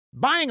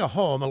Buying a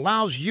home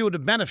allows you to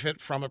benefit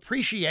from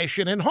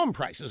appreciation in home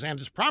prices, and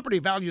as property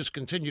values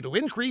continue to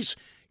increase,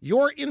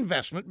 your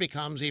investment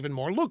becomes even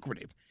more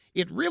lucrative.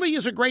 It really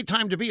is a great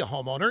time to be a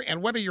homeowner,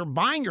 and whether you're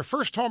buying your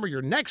first home or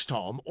your next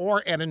home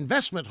or an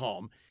investment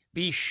home,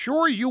 be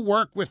sure you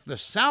work with the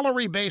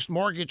salary-based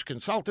mortgage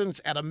consultants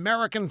at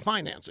American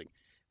Financing.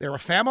 They're a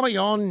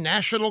family-owned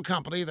national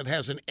company that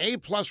has an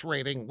A-plus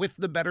rating with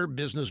the Better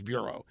Business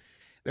Bureau.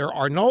 There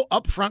are no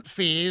upfront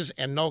fees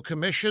and no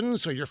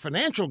commissions, so your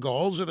financial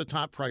goals are the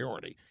top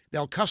priority.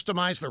 They'll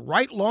customize the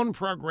right loan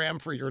program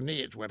for your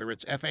needs, whether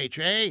it's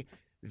FHA,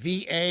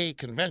 VA,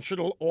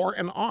 conventional, or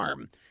an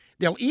ARM.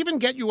 They'll even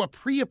get you a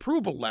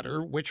pre-approval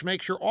letter, which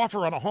makes your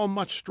offer on a home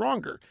much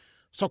stronger.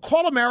 So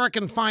call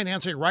American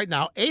Financing right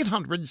now,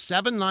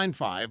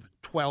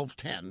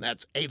 800-795-1210.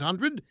 That's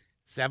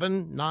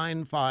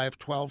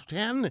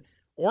 800-795-1210.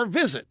 Or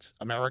visit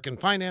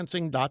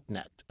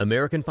AmericanFinancing.net.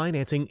 American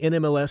Financing,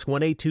 NMLS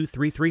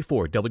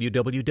 182334,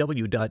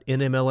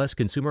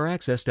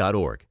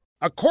 www.nmlsconsumeraccess.org.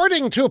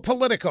 According to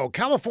Politico,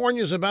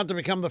 California is about to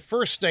become the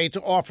first state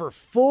to offer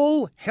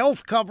full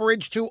health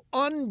coverage to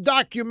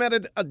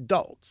undocumented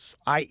adults,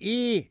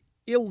 i.e.,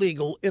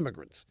 illegal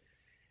immigrants.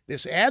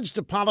 This adds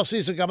to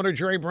policies that Governor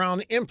Jerry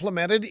Brown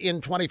implemented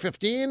in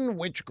 2015,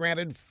 which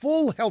granted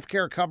full health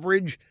care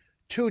coverage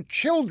to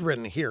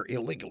children here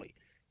illegally.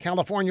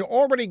 California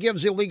already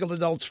gives illegal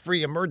adults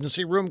free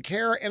emergency room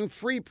care and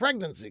free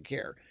pregnancy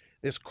care.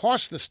 This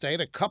costs the state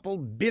a couple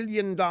 $2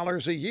 billion a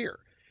year.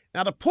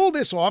 Now, to pull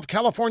this off,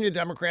 California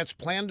Democrats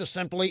plan to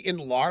simply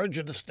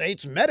enlarge the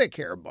state's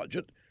Medicare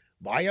budget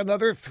by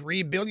another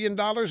 $3 billion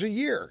a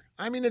year.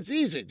 I mean, it's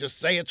easy. Just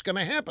say it's going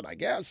to happen, I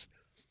guess.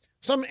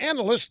 Some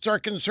analysts are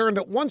concerned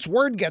that once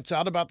word gets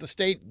out about the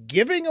state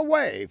giving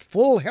away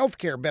full health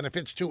care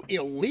benefits to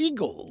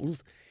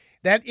illegals,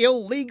 that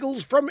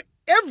illegals from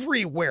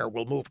everywhere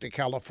will move to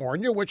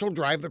California, which will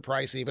drive the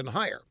price even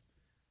higher.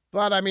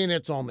 But, I mean,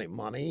 it's only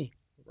money,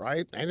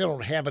 right? And they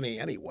don't have any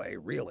anyway,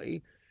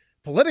 really.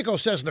 Politico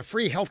says the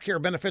free health care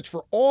benefits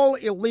for all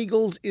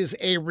illegals is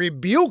a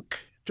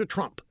rebuke to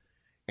Trump,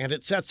 and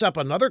it sets up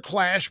another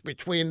clash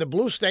between the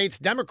blue states,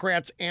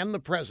 Democrats, and the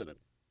president.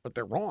 But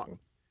they're wrong.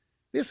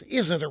 This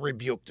isn't a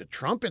rebuke to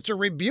Trump. It's a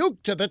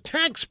rebuke to the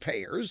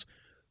taxpayers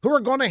who are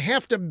going to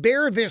have to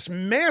bear this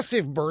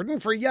massive burden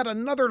for yet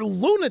another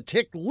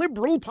lunatic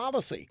liberal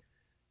policy.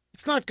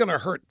 It's not going to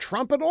hurt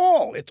Trump at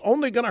all. It's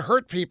only going to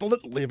hurt people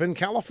that live in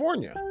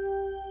California.